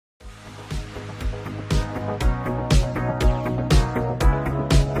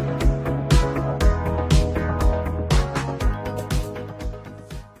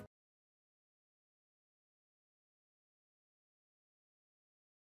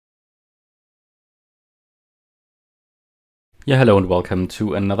Yeah, hello and welcome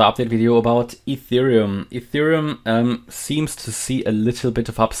to another update video about Ethereum. Ethereum seems to see a little bit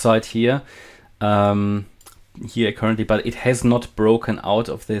of upside here, currently, but it has not broken out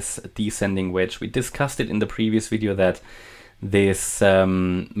of this descending wedge. We discussed it in the previous video that this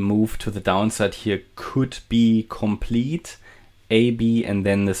move to the downside here could be complete, AB, and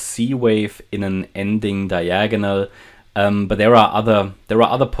then the C wave in an ending diagonal. But there are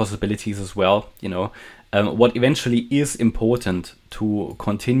other possibilities as well, you know. What eventually is important to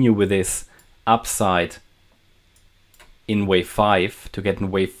continue with this upside in wave 5, to get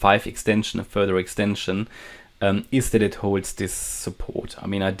in wave 5 extension, a further extension, is that it holds this support. I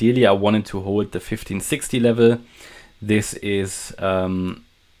mean, ideally I wanted to hold the 1560 level. This is a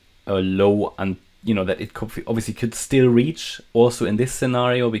low, and you know that it obviously could still reach also in this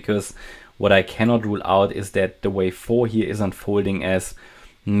scenario, because what I cannot rule out is that the wave 4 here is unfolding as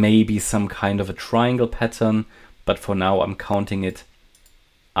maybe some kind of a triangle pattern, but for now I'm counting it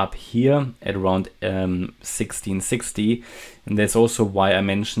up here at around 1660, and that's also why I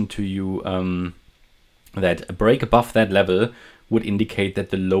mentioned to you that a break above that level would indicate that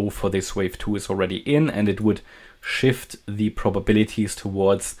the low for this wave 2 is already in, and it would shift the probabilities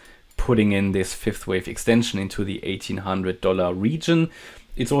towards putting in this fifth wave extension into the $1,800 region.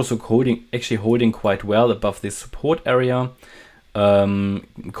 It's also actually holding quite well above this support area.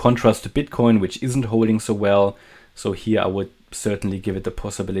 In contrast to Bitcoin, which isn't holding so well. So here I would certainly give it the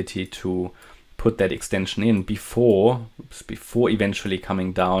possibility to put that extension in before eventually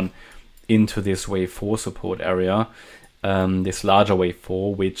coming down into this wave 4 support area, this larger wave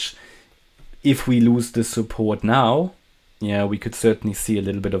 4, which if we lose the support now, yeah, we could certainly see a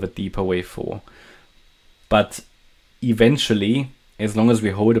little bit of a deeper wave 4. But eventually, as long as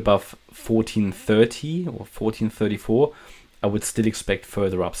we hold above 1430 or 1434, I would still expect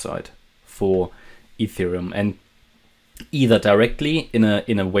further upside for Ethereum, and either directly in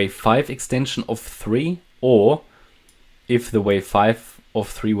a wave 5 extension of 3, or if the wave 5 of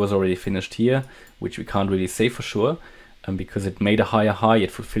 3 was already finished here, which we can't really say for sure, because it made a higher high, it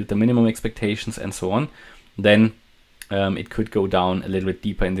fulfilled the minimum expectations and so on, then it could go down a little bit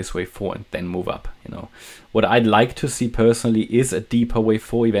deeper in this wave 4 and then move up. You know, what I'd like to see personally is a deeper wave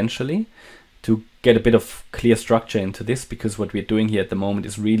 4 eventually, to get a bit of clear structure into this, because what we're doing here at the moment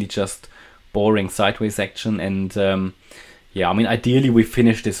is really just boring sideways action. And yeah, I mean, ideally we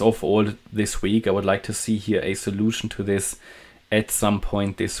finish this off all this week. I would like to see here a solution to this at some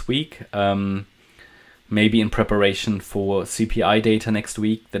point this week, maybe in preparation for CPI data next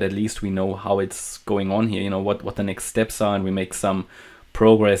week, that at least we know how it's going on here, you know, what the next steps are, and we make some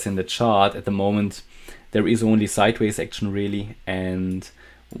progress in the chart. At the moment there is only sideways action really, and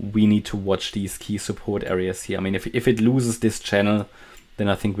we need to watch these key support areas here. I mean, if it loses this channel, then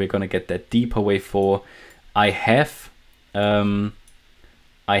I think we're going to get that deeper wave 4. I have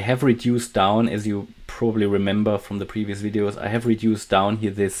reduced down, as you probably remember from the previous videos, I have reduced down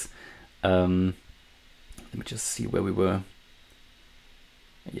here this, let me just see where we were.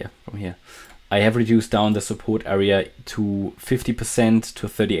 Yeah, from here. I have reduced down the support area to 50% to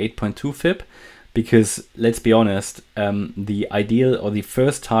 38.2 Fib. Because let's be honest, the ideal or the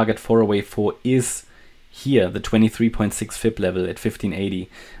first target for a wave 4 is here, the 23.6 Fib level at 1580.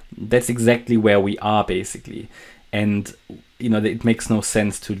 That's exactly where we are basically. And you know, it makes no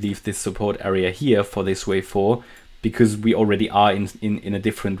sense to leave this support area here for this wave 4, because we already are in a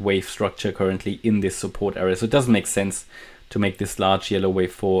different wave structure currently in this support area. So it doesn't make sense to make this large yellow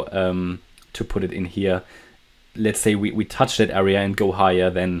wave 4 to put it in here. Let's say we touch that area and go higher,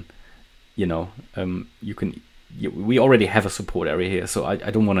 then you know, we already have a support area here, so I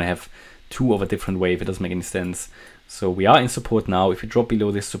don't want to have two of a different wave. It doesn't make any sense. So we are in support now. If we drop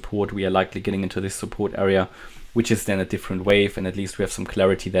below this support, we are likely getting into this support area, which is then a different wave, and at least we have some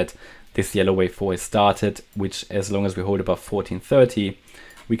clarity that this yellow wave 4 has started, which as long as we hold above 1430,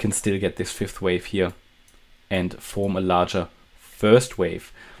 we can still get this fifth wave here and form a larger first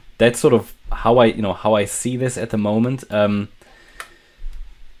wave. That's sort of how I see this at the moment.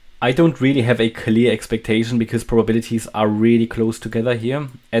 I don't really have a clear expectation, because probabilities are really close together here.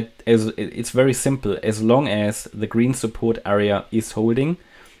 It's very simple. As long as the green support area is holding,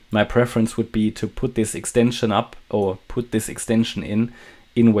 my preference would be to put this extension up, or put this extension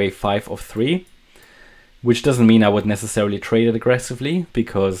in wave 5 of 3, which doesn't mean I would necessarily trade it aggressively,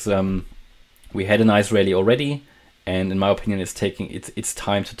 because we had a nice rally already, and in my opinion it's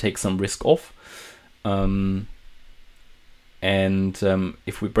time to take some risk off.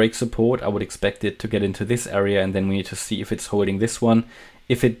 If we break support, I would expect it to get into this area, and then we need to see if it's holding this one.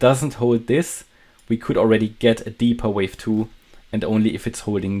 If it doesn't hold this, we could already get a deeper wave 2, and only if it's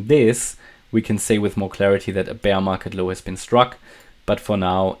holding this we can say with more clarity that a bear market low has been struck. But for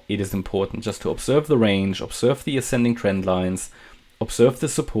now, it is important just to observe the range, observe the ascending trend lines, observe the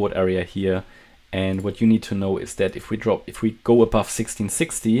support area here. And what you need to know is that if we go above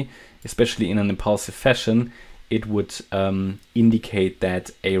 1660, especially in an impulsive fashion, it would indicate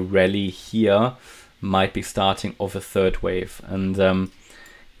that a rally here might be starting of a third wave. And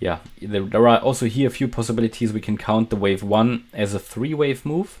yeah, there are also here a few possibilities. We can count the wave 1 as a 3-wave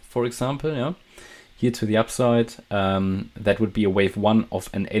move, for example. Yeah, here to the upside, that would be a wave 1 of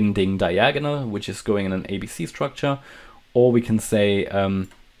an ending diagonal, which is going in an ABC structure. Or we can say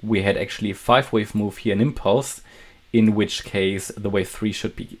we had actually a 5-wave move here, an impulse, in which case the wave 3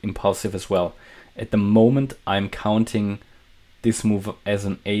 should be impulsive as well. At the moment, I'm counting this move as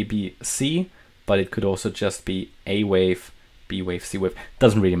an ABC, but it could also just be A wave, B wave, C wave.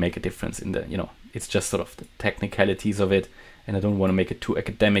 Doesn't really make a difference in the, it's just sort of the technicalities of it, and I don't want to make it too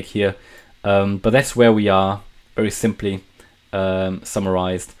academic here. But that's where we are, very simply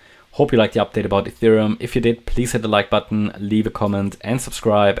summarized. Hope you liked the update about Ethereum. If you did, please hit the like button, leave a comment and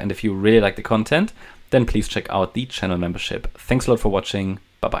subscribe. And if you really like the content, then please check out the channel membership. Thanks a lot for watching.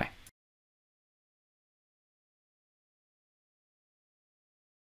 Bye-bye.